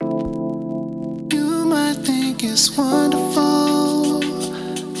think it's wonderful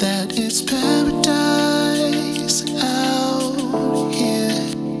that it's paradise out here.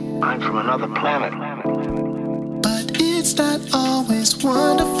 I'm from another planet. But it's not always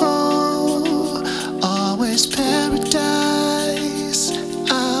wonderful, always paradise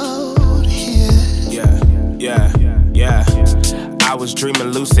out here. Yeah. I was dreaming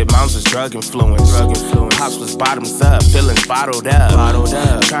lucid, moms was drug influenced. Pops was bottoms up, feelings bottled up.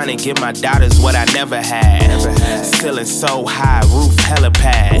 Trying to give my daughters what I never had. Ceiling so high, roof hella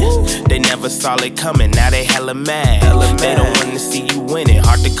pad. They never saw it coming, now they hella mad. They don't wanna see you winning,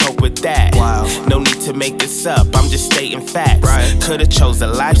 hard to cope with that. No need to make this up, I'm just stating facts. Could've chose a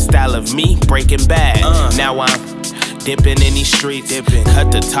lifestyle of me breaking bad. Now I'm dipping in these streets,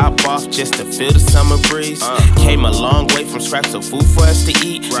 cut the top off just to feel the summer breeze. Came a long way from scraps of food for us to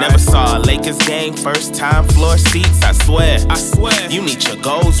eat. Never saw a Lakers game, first time floor seats. I swear, you need your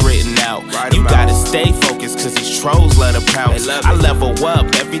goals written out. You gotta stay focused, cause these trolls love to pounce. I level up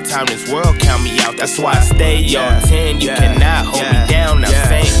every time this world count me out. That's why I stay on 10. You cannot hold me down. Now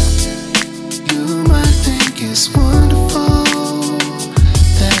say, you might think it's wonderful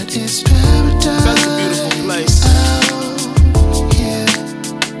that it's paradise. Such a beautiful place.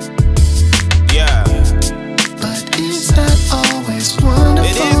 Wonderful.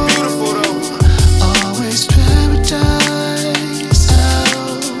 It is beautiful though. Always paradise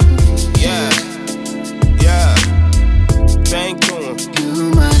out. Yeah. Thank you.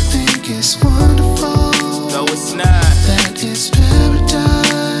 You might think it's wonderful. No, it's not. That it's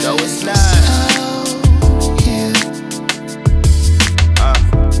paradise. No, it's not. Out here.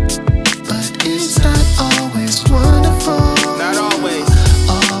 But it's not always wonderful. Not always.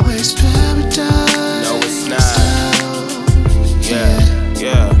 Always paradise. No, it's not.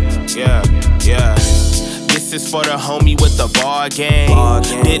 Yeah. This is for the homie with the ball game.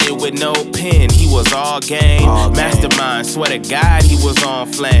 Did it with no pen, he was all game. Mastermind, swear to God he was on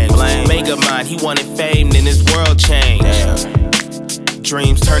flames. Mega mind, he wanted fame, then his world changed.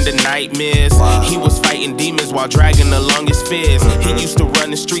 Dreams turned to nightmares. He was fighting demons while dragging the longest fears. He used to run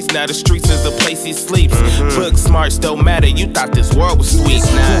the streets, now the streets is the place he sleeps. Book smarts don't matter, you thought this world was sweet.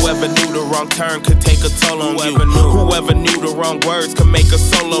 Whoever knew the wrong turn could take a toll on you. Whoever knew the wrong words could make a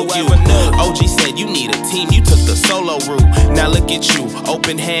solo you. OG said you need a team, you took the solo route. Now look at you,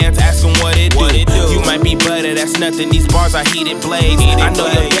 open hands, asking what it do. You might be butter, that's nothing, these bars are heated blades. I know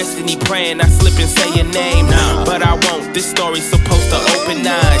your destiny praying, I slip and say your name. But I won't, this story's supposed to open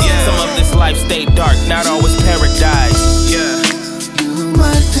eyes. Some of this life stay dark, not always paradise. You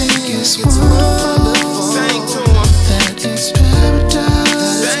might think it's wonderful.